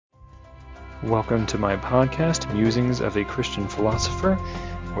Welcome to my podcast, Musings of a Christian Philosopher,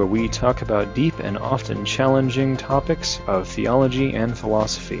 where we talk about deep and often challenging topics of theology and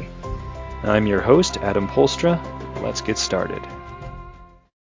philosophy. I'm your host, Adam Polstra. Let's get started.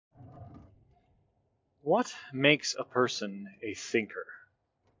 What makes a person a thinker?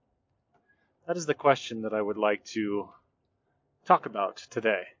 That is the question that I would like to talk about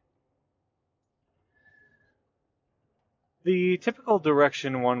today. The typical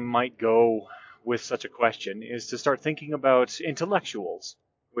direction one might go with such a question is to start thinking about intellectuals,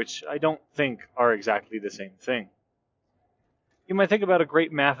 which I don't think are exactly the same thing. You might think about a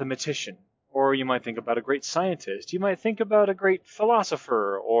great mathematician, or you might think about a great scientist. You might think about a great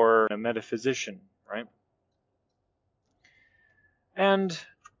philosopher or a metaphysician, right? And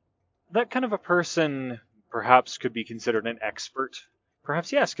that kind of a person perhaps could be considered an expert.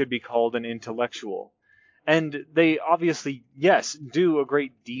 Perhaps, yes, could be called an intellectual. And they obviously, yes, do a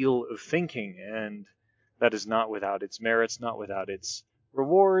great deal of thinking, and that is not without its merits, not without its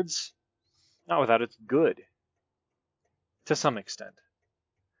rewards, not without its good, to some extent.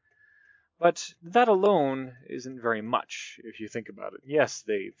 But that alone isn't very much, if you think about it. Yes,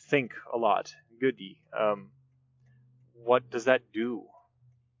 they think a lot. Goody. What does that do?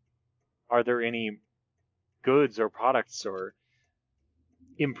 Are there any goods or products or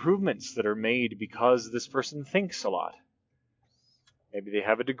improvements that are made because this person thinks a lot? Maybe they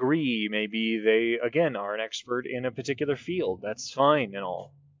have a degree. Maybe they, again, are an expert in a particular field. That's fine and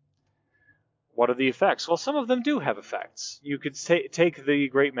all. What are the effects? Well, some of them do have effects. You could take the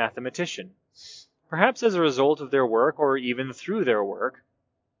great mathematician. Perhaps as a result of their work, or even through their work,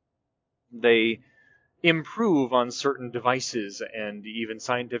 they improve on certain devices and even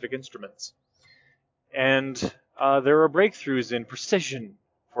scientific instruments. And there are breakthroughs in precision,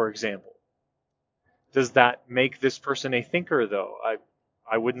 for example. Does that make this person a thinker, though?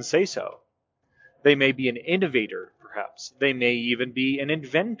 I wouldn't say so. They may be an innovator, perhaps. They may even be an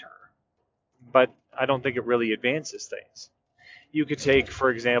inventor. But I don't think it really advances things. You could take, for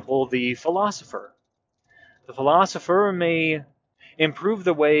example, the philosopher. The philosopher may improve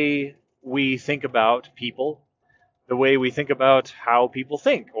the way we think about people, the way we think about how people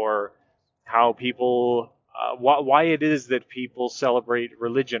think, or how people, why it is that people celebrate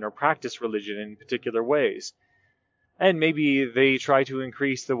religion or practice religion in particular ways. And maybe they try to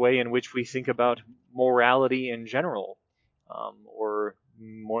increase the way in which we think about morality in general, or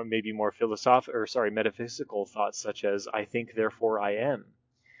maybe more metaphysical thoughts such as "I think, therefore I am."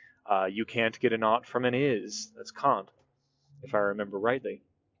 You can't get an ought from an is. That's Kant, if I remember rightly.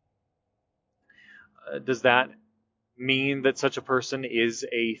 Does that mean that such a person is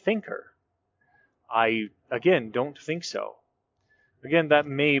a thinker? I, again, don't think so. Again, that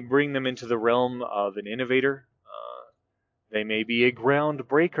may bring them into the realm of an innovator. They may be a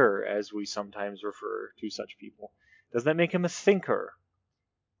groundbreaker, as we sometimes refer to such people. Does that make him a thinker?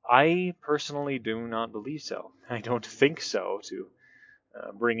 I personally do not believe so. I don't think so, to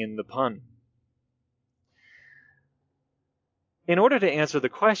bring in the pun. In order to answer the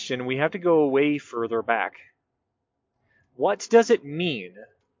question, we have to go way further back. What does it mean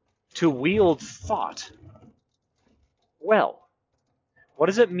to wield thought well? What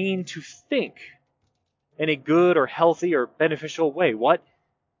does it mean to think in a good or healthy or beneficial way? What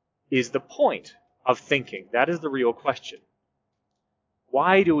is the point of thinking? That is the real question.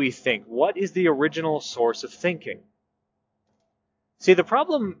 Why do we think? What is the original source of thinking? See, the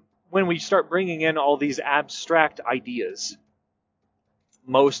problem when we start bringing in all these abstract ideas,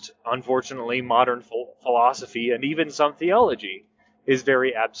 most, unfortunately, modern philosophy and even some theology is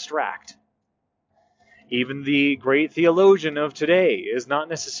very abstract. Even the great theologian of today is not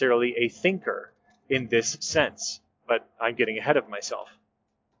necessarily a thinker in this sense, but I'm getting ahead of myself.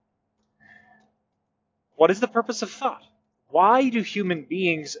 What is the purpose of thought? Why do human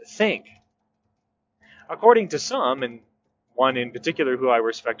beings think? According to some, and one in particular who I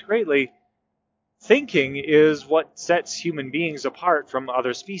respect greatly, thinking is what sets human beings apart from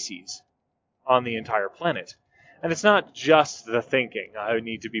other species on the entire planet. And it's not just the thinking, I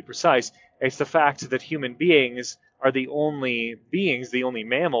need to be precise. It's the fact that human beings are the only beings, the only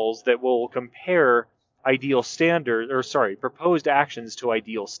mammals that will compare proposed actions to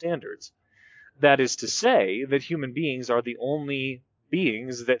ideal standards. That is to say that human beings are the only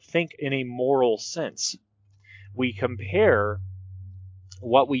beings that think in a moral sense. We compare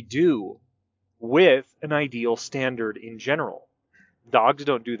what we do with an ideal standard in general. Dogs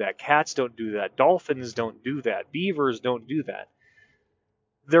don't do that. Cats don't do that. Dolphins don't do that. Beavers don't do that.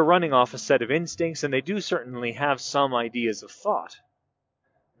 They're running off a set of instincts, and they do certainly have some ideas of thought.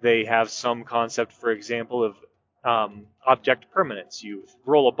 They have some concept, for example, of object permanence. You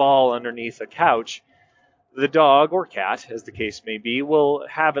roll a ball underneath a couch, the dog or cat, as the case may be, will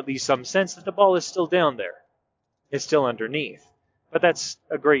have at least some sense that the ball is still down there. It's still underneath. But that's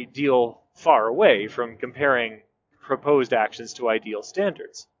a great deal far away from comparing proposed actions to ideal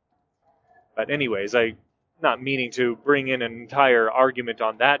standards. But anyways, I'm not meaning to bring in an entire argument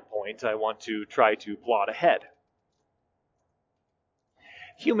on that point. I want to try to plot ahead.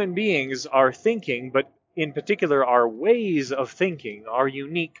 Human beings are thinking, but in particular our ways of thinking are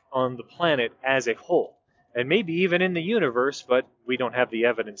unique on the planet as a whole, and maybe even in the universe, but we don't have the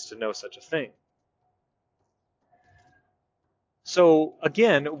evidence to know such a thing. So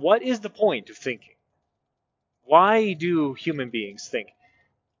again, what is the point of thinking? Why do human beings think?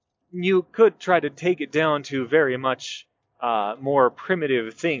 You could try to take it down to very much more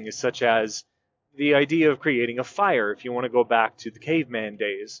primitive things, such as the idea of creating a fire, if you want to go back to the caveman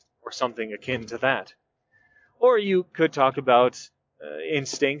days, or something akin to that. Or you could talk about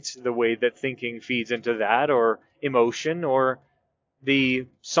instinct, the way that thinking feeds into that, or emotion, or the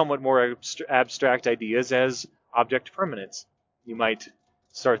somewhat more abstract ideas as object permanence. You might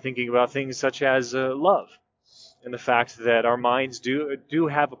start thinking about things such as love, and the fact that our minds do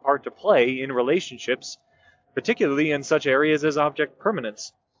have a part to play in relationships, particularly in such areas as object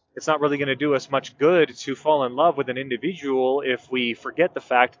permanence. It's not really going to do us much good to fall in love with an individual if we forget the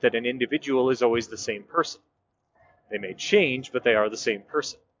fact that an individual is always the same person. They may change, but they are the same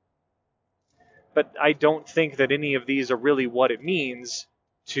person. But I don't think that any of these are really what it means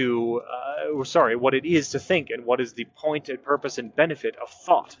to, what it is to think, and what is the point and purpose and benefit of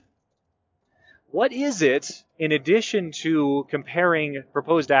thought. What is it, in addition to comparing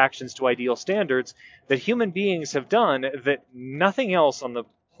proposed actions to ideal standards, that human beings have done that nothing else on the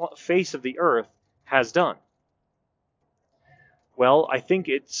face of the earth has done? Well, I think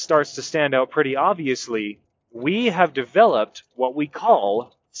it starts to stand out pretty obviously. We have developed what we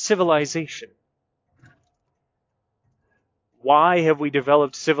call civilization. Why have we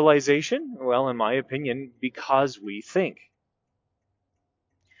developed civilization? Well, in my opinion, because we think.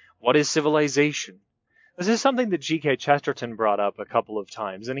 What is civilization? This is something that G.K. Chesterton brought up a couple of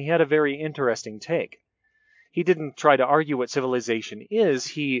times, and he had a very interesting take. He didn't try to argue what civilization is,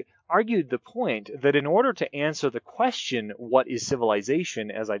 he argued the point that in order to answer the question, what is civilization,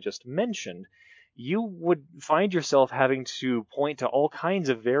 as I just mentioned, you would find yourself having to point to all kinds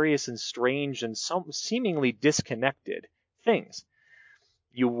of various and strange and seemingly disconnected things.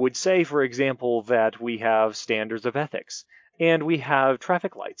 You would say, for example, that we have standards of ethics, and we have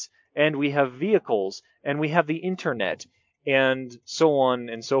traffic lights, and we have vehicles, and we have the internet, and so on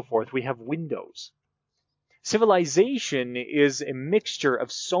and so forth. We have windows. Civilization is a mixture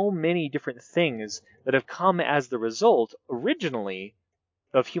of so many different things that have come as the result, originally,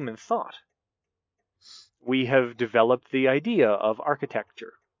 of human thought. We have developed the idea of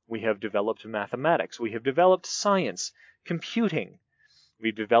architecture. We have developed mathematics. We have developed science, computing.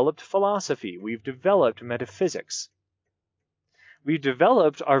 We've developed philosophy. We've developed metaphysics. We've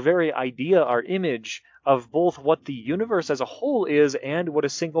developed our very idea, our image of both what the universe as a whole is and what a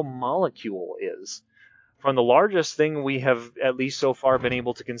single molecule is. From the largest thing we have, at least so far, been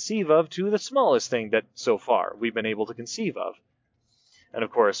able to conceive of to the smallest thing that so far we've been able to conceive of. And of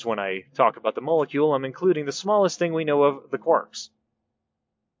course, when I talk about the molecule, I'm including the smallest thing we know of, the quarks.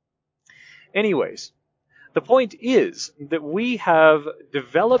 Anyways, the point is that we have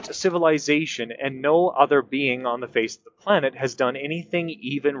developed civilization, and no other being on the face of the planet has done anything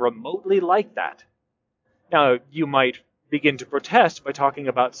even remotely like that. Now, you might begin to protest by talking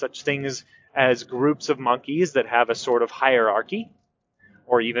about such things as groups of monkeys that have a sort of hierarchy,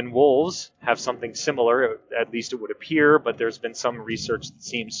 or even wolves have something similar, at least it would appear, but there's been some research that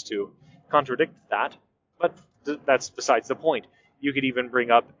seems to contradict that. But that's besides the point. You could even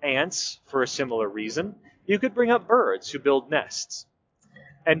bring up ants for a similar reason. You could bring up birds who build nests,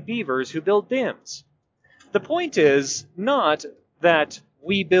 and beavers who build dams. The point is not that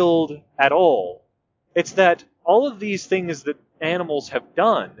we build at all. It's that all of these things that animals have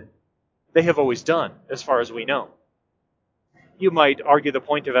done, they have always done, as far as we know. You might argue the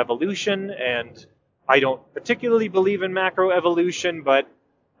point of evolution, and I don't particularly believe in macroevolution, but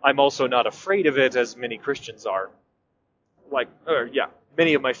I'm also not afraid of it, as many Christians are.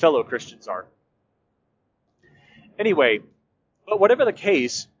 Many of my fellow Christians are. Anyway, but whatever the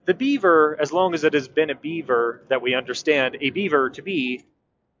case, the beaver, as long as it has been a beaver that we understand a beaver to be,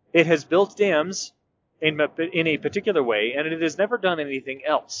 it has built dams in a particular way, and it has never done anything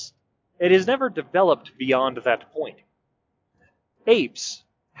else. It has never developed beyond that point. Apes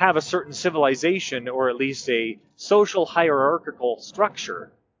have a certain civilization, or at least a social hierarchical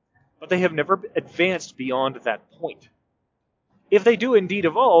structure, but they have never advanced beyond that point. If they do indeed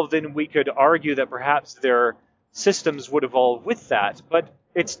evolve, then we could argue that perhaps their systems would evolve with that, but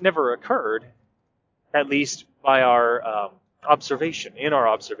it's never occurred, at least by our observation, in our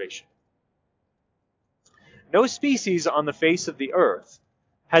observation. No species on the face of the earth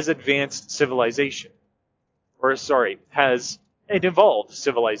has advanced civilization, has an evolved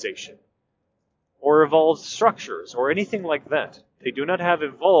civilization, or evolved structures, or anything like that. They do not have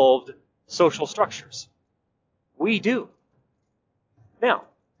evolved social structures. We do. Now,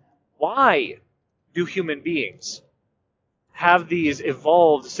 why do human beings have these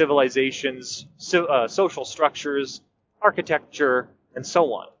evolved civilizations, social structures, architecture, and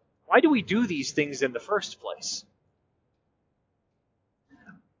so on? Why do we do these things in the first place?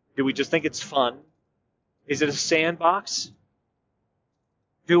 Do we just think it's fun? Is it a sandbox?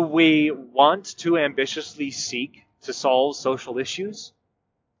 Do we want to ambitiously seek to solve social issues?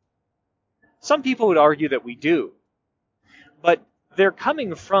 Some people would argue that we do. But they're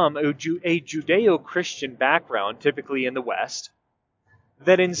coming from a Judeo-Christian background, typically in the West,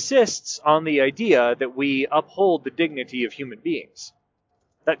 that insists on the idea that we uphold the dignity of human beings.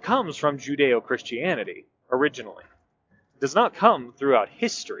 That comes from Judeo-Christianity, originally. It does not come throughout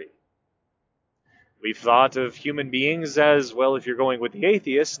history. We've thought of human beings as, well, if you're going with the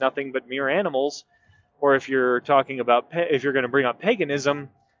atheists, nothing but mere animals, or if you're talking about, if you're going to bring up paganism,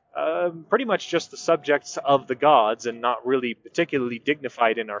 pretty much just the subjects of the gods and not really particularly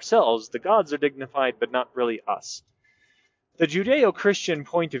dignified in ourselves. The gods are dignified, but not really us. The Judeo-Christian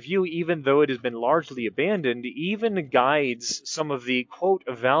point of view, even though it has been largely abandoned, even guides some of the, quote,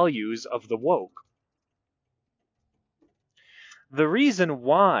 values of the woke. The reason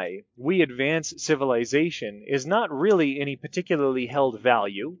why we advance civilization is not really any particularly held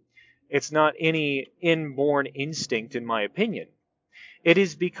value. It's not any inborn instinct, in my opinion. It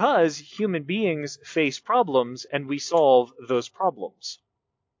is because human beings face problems and we solve those problems.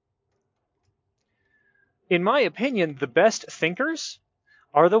 In my opinion, the best thinkers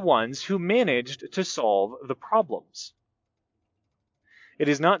are the ones who managed to solve the problems. It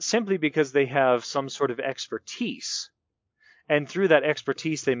is not simply because they have some sort of expertise, and through that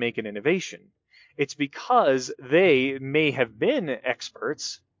expertise they make an innovation. It's because they may have been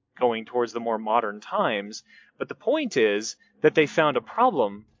experts going towards the more modern times, but the point is that they found a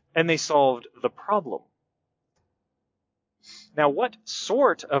problem and they solved the problem. Now, what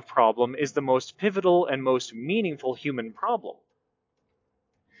sort of problem is the most pivotal and most meaningful human problem?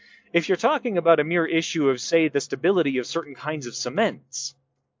 If you're talking about a mere issue of, say, the stability of certain kinds of cements,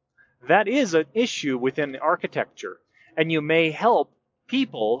 that is an issue within architecture, and you may help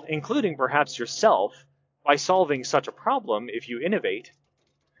people, including perhaps yourself, by solving such a problem if you innovate,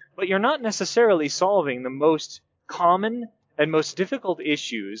 but you're not necessarily solving the most common and most difficult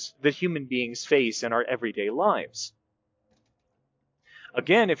issues that human beings face in our everyday lives.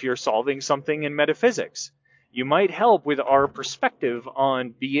 Again, if you're solving something in metaphysics, you might help with our perspective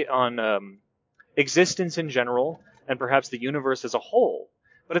on existence in general and perhaps the universe as a whole.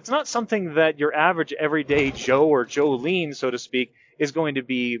 But it's not something that your average everyday Joe or Jolene, so to speak, is going to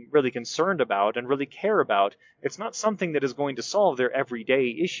be really concerned about and really care about. It's not something that is going to solve their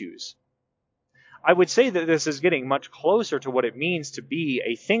everyday issues. I would say that this is getting much closer to what it means to be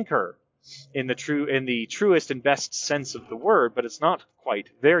a thinker in the truest and best sense of the word, but it's not quite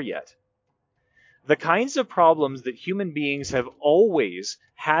there yet. The kinds of problems that human beings have always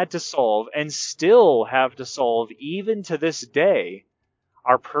had to solve and still have to solve even to this day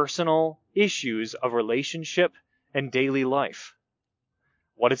are personal issues of relationship and daily life.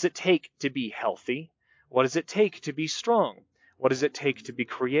 What does it take to be healthy? What does it take to be strong? What does it take to be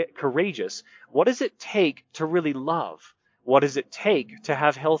courageous? What does it take to really love? What does it take to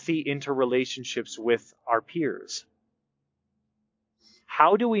have healthy interrelationships with our peers?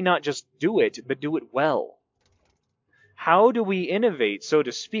 How do we not just do it, but do it well? How do we innovate, so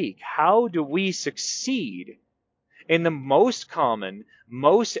to speak? How do we succeed in the most common,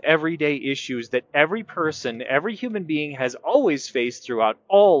 most everyday issues that every person, every human being has always faced throughout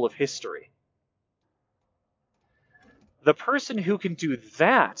all of history? The person who can do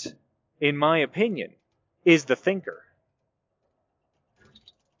that, in my opinion, is the thinker.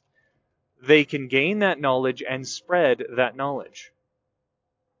 They can gain that knowledge and spread that knowledge.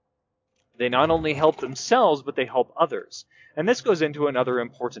 They not only help themselves, but they help others. And this goes into another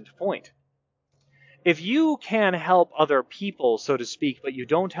important point. If you can help other people, so to speak, but you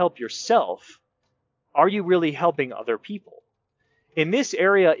don't help yourself, are you really helping other people? In this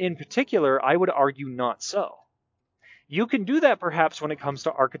area in particular, I would argue not so. You can do that perhaps when it comes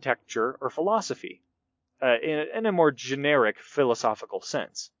to architecture or philosophy, in a more generic philosophical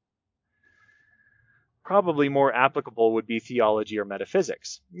sense. Probably more applicable would be theology or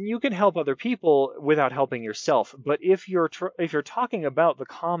metaphysics. You can help other people without helping yourself, but if you're talking about the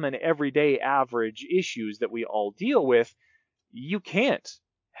common everyday average issues that we all deal with, you can't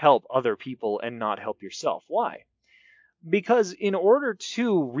help other people and not help yourself. Why? Because in order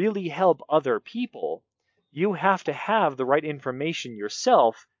to really help other people, you have to have the right information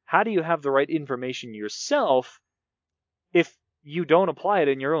yourself. How do you have the right information yourself if you don't apply it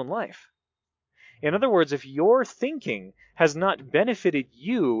in your own life? In other words, if your thinking has not benefited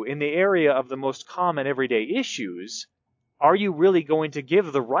you in the area of the most common everyday issues, are you really going to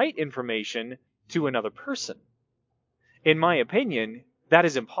give the right information to another person? In my opinion, that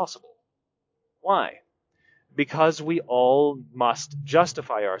is impossible. Why? Because we all must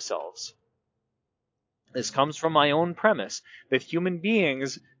justify ourselves. This comes from my own premise that human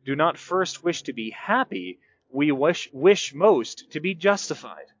beings do not first wish to be happy, we wish most to be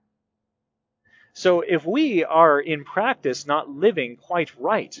justified. So if we are in practice not living quite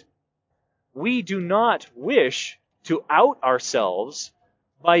right, we do not wish to out ourselves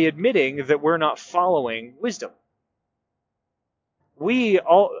by admitting that we're not following wisdom. We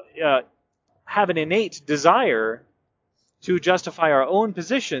all have an innate desire to justify our own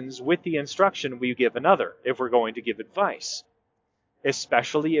positions with the instruction we give another if we're going to give advice,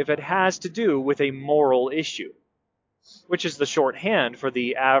 especially if it has to do with a moral issue, which is the shorthand for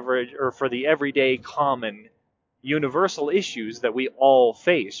the average or for the everyday common universal issues that we all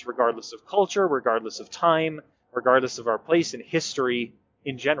face, regardless of culture, regardless of time, regardless of our place in history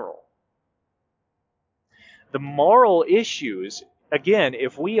in general. The moral issues, again,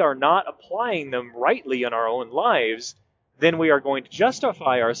 if we are not applying them rightly in our own lives, then we are going to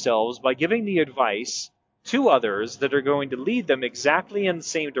justify ourselves by giving the advice to others that are going to lead them exactly in the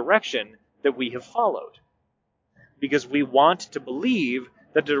same direction that we have followed. Because we want to believe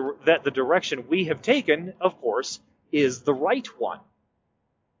that the direction we have taken, of course, is the right one.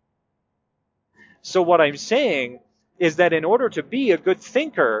 So what I'm saying is that in order to be a good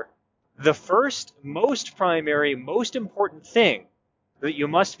thinker, the first, most primary, most important thing that you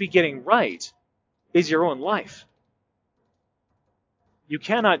must be getting right is your own life. You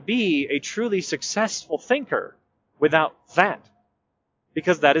cannot be a truly successful thinker without that,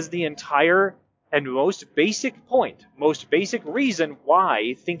 because that is the entire and most basic point, most basic reason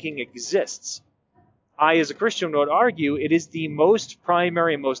why thinking exists. I, as a Christian, would argue it is the most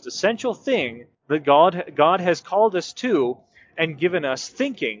primary, most essential thing that God has called us to and given us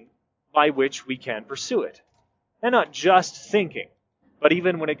thinking by which we can pursue it. And not just thinking, but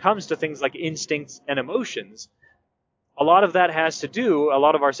even when it comes to things like instincts and emotions, a lot of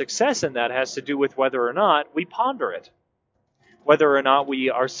our success in that has to do with whether or not we ponder it, whether or not we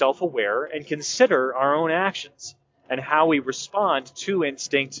are self-aware and consider our own actions and how we respond to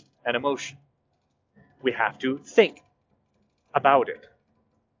instinct and emotion. We have to think about it.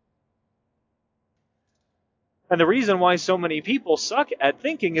 And the reason why so many people suck at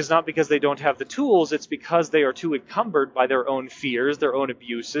thinking is not because they don't have the tools, it's because they are too encumbered by their own fears, their own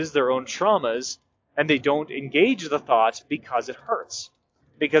abuses, their own traumas, and they don't engage the thought because it hurts,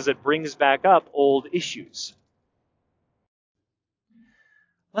 because it brings back up old issues.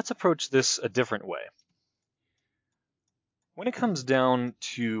 Let's approach this a different way. When it comes down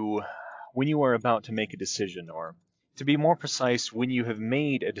to when you are about to make a decision, or to be more precise, when you have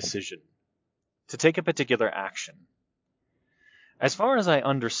made a decision to take a particular action, as far as I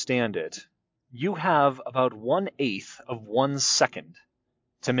understand it, you have about 1/8 of 1 second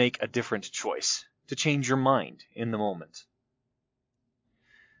to make a different choice, to change your mind in the moment.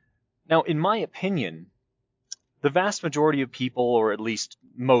 Now, in my opinion, the vast majority of people, or at least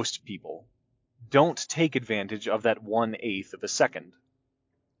most people, don't take advantage of that 1/8 of a second.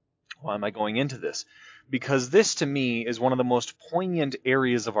 Why am I going into this? Because this, to me, is one of the most poignant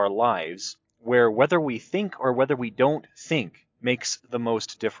areas of our lives where whether we think or whether we don't think makes the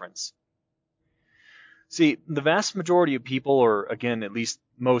most difference. See, the vast majority of people, or again, at least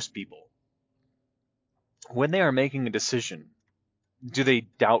most people, when they are making a decision, do they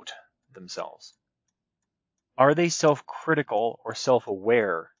doubt themselves? Are they self-critical or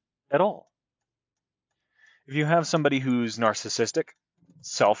self-aware at all? If you have somebody who's narcissistic,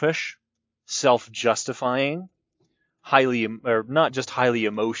 selfish, self-justifying, or not just highly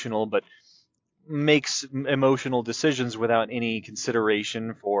emotional, but makes emotional decisions without any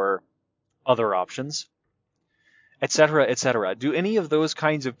consideration for other options, etc., etc. Do any of those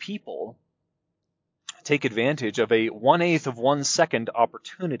kinds of people take advantage of a 1/8 of 1 second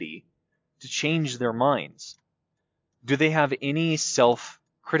opportunity to change their minds? Do they have any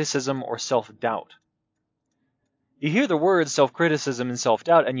self-criticism or self-doubt? You hear the words self-criticism and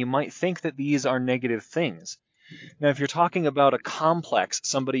self-doubt, and you might think that these are negative things. Now, if you're talking about a complex,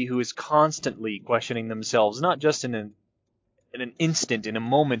 somebody who is constantly questioning themselves, not just in an instant, in a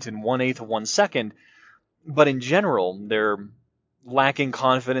moment, in 1/8 of 1 second, but in general, they're lacking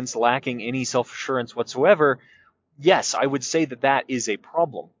confidence, lacking any self-assurance whatsoever, yes, I would say that that is a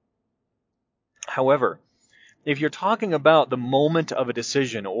problem. However, if you're talking about the moment of a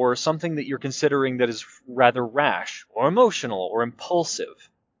decision or something that you're considering that is rather rash or emotional or impulsive,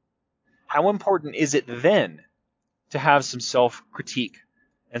 how important is it then to have some self-critique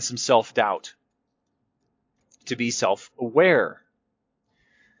and some self-doubt, to be self-aware?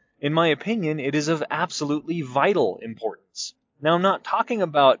 In my opinion, it is of absolutely vital importance. Now, I'm not talking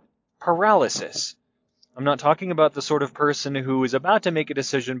about paralysis. I'm not talking about the sort of person who is about to make a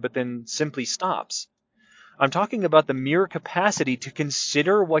decision but then simply stops. I'm talking about the mere capacity to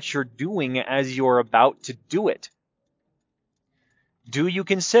consider what you're doing as you're about to do it. Do you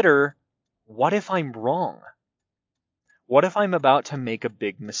consider, what if I'm wrong? What if I'm about to make a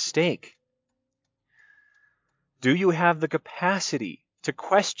big mistake? Do you have the capacity to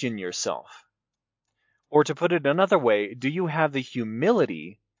question yourself? Or to put it another way, do you have the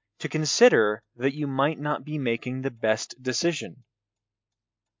humility to consider that you might not be making the best decision?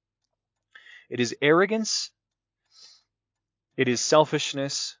 It is arrogance. It is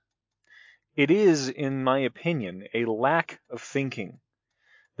selfishness. It is, in my opinion, a lack of thinking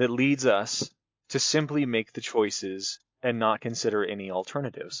that leads us to simply make the choices and not consider any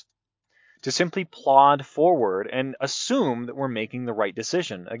alternatives. To simply plod forward and assume that we're making the right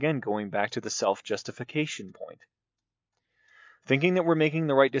decision. Again, going back to the self-justification point. Thinking that we're making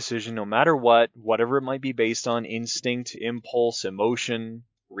the right decision no matter what, whatever it might be based on, instinct, impulse, emotion,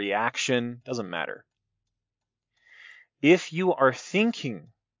 reaction, doesn't matter. If you are thinking,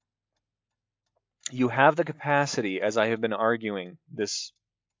 you have the capacity, as I have been arguing these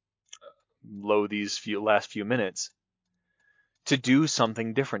last few minutes, to do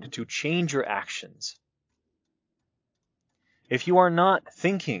something different, to change your actions. If you are not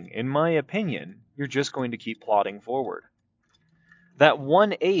thinking, in my opinion, you're just going to keep plodding forward. That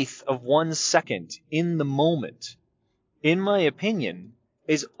 1/8 of 1 second in the moment, in my opinion,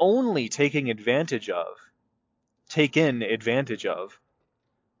 is only taken advantage of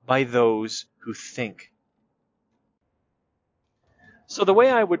by those who think. So the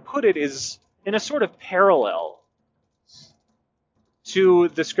way I would put it is in a sort of parallel to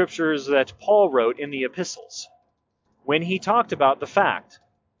the scriptures that Paul wrote in the epistles, when he talked about the fact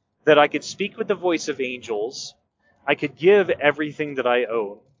that I could speak with the voice of angels, I could give everything that I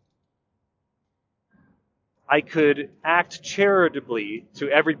own, I could act charitably to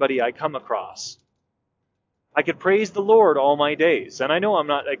everybody I come across, I could praise the Lord all my days. And I know I'm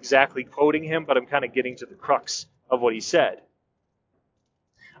not exactly quoting him, but I'm kind of getting to the crux of what he said.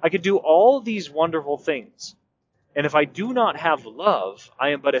 I could do all these wonderful things, and if I do not have love, I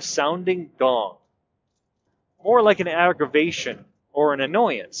am but a sounding gong, more like an aggravation or an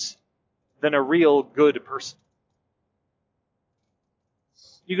annoyance than a real good person.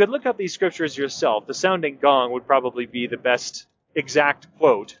 You could look up these scriptures yourself. The sounding gong would probably be the best exact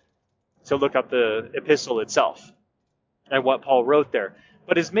quote to look up the epistle itself and what Paul wrote there.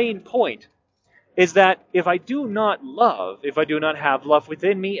 But his main point is that if I do not love, if I do not have love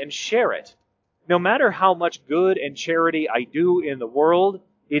within me and share it, no matter how much good and charity I do in the world,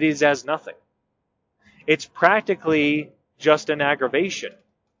 it is as nothing. It's practically just an aggravation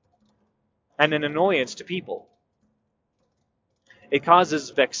and an annoyance to people. It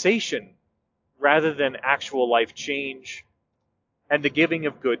causes vexation rather than actual life change and the giving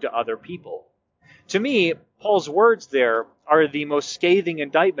of good to other people. To me, Paul's words there are the most scathing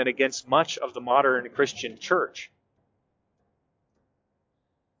indictment against much of the modern Christian church.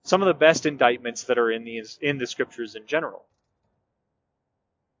 Some of the best indictments that are in the scriptures in general.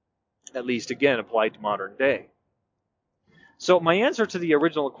 At least, again, applied to modern day. So my answer to the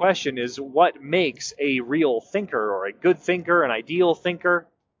original question is, what makes a real thinker or a good thinker, an ideal thinker,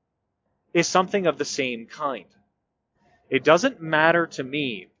 is something of the same kind. It doesn't matter to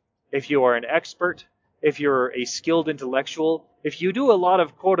me if you are an expert, if you're a skilled intellectual, if you do a lot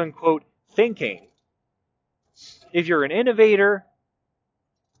of quote-unquote thinking, if you're an innovator,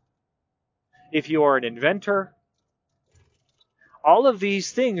 if you are an inventor. All of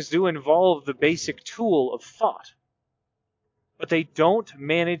these things do involve the basic tool of thought, but they don't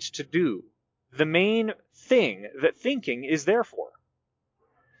manage to do the main thing that thinking is there for.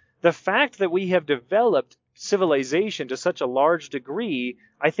 The fact that we have developed civilization to such a large degree,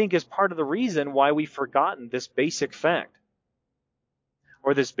 I think, is part of the reason why we've forgotten this basic fact,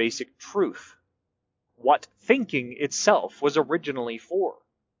 or this basic truth. what thinking itself was originally for.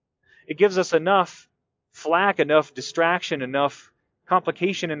 It gives us enough flack, enough distraction, enough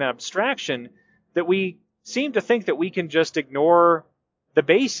complication and abstraction that we seem to think that we can just ignore the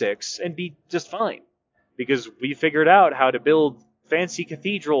basics and be just fine. Because we figured out how to build fancy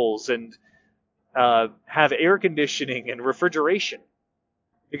cathedrals and have air conditioning and refrigeration.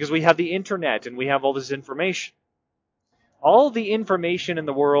 Because we have the internet and we have all this information. All the information in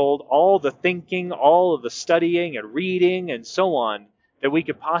the world, all the thinking, all of the studying and reading and so on that we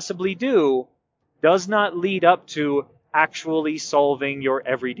could possibly do does not lead up to actually solving your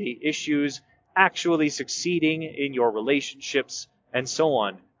everyday issues, actually succeeding in your relationships, and so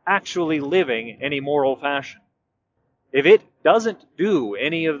on, actually living in a moral fashion. If it doesn't do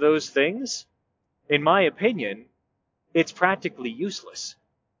any of those things, in my opinion, it's practically useless.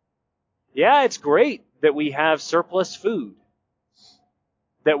 Yeah, it's great that we have surplus food,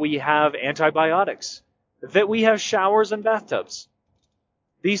 that we have antibiotics, that we have showers and bathtubs.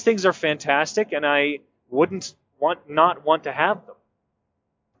 These things are fantastic, and I wouldn't not want to have them.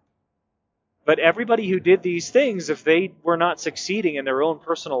 But everybody who did these things, if they were not succeeding in their own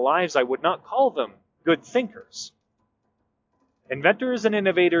personal lives, I would not call them good thinkers. Inventors and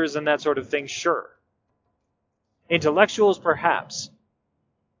innovators and that sort of thing, sure. Intellectuals, perhaps.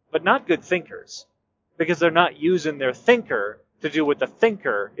 But not good thinkers, because they're not using their thinker to do what the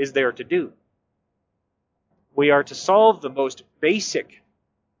thinker is there to do. We are to solve the most basic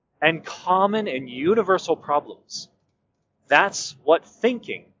and common and universal problems. That's what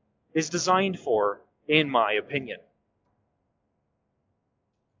thinking is designed for, in my opinion.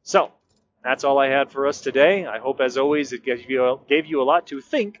 So, that's all I had for us today. I hope, as always, it gave you a lot to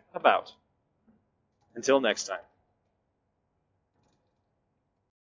think about. Until next time.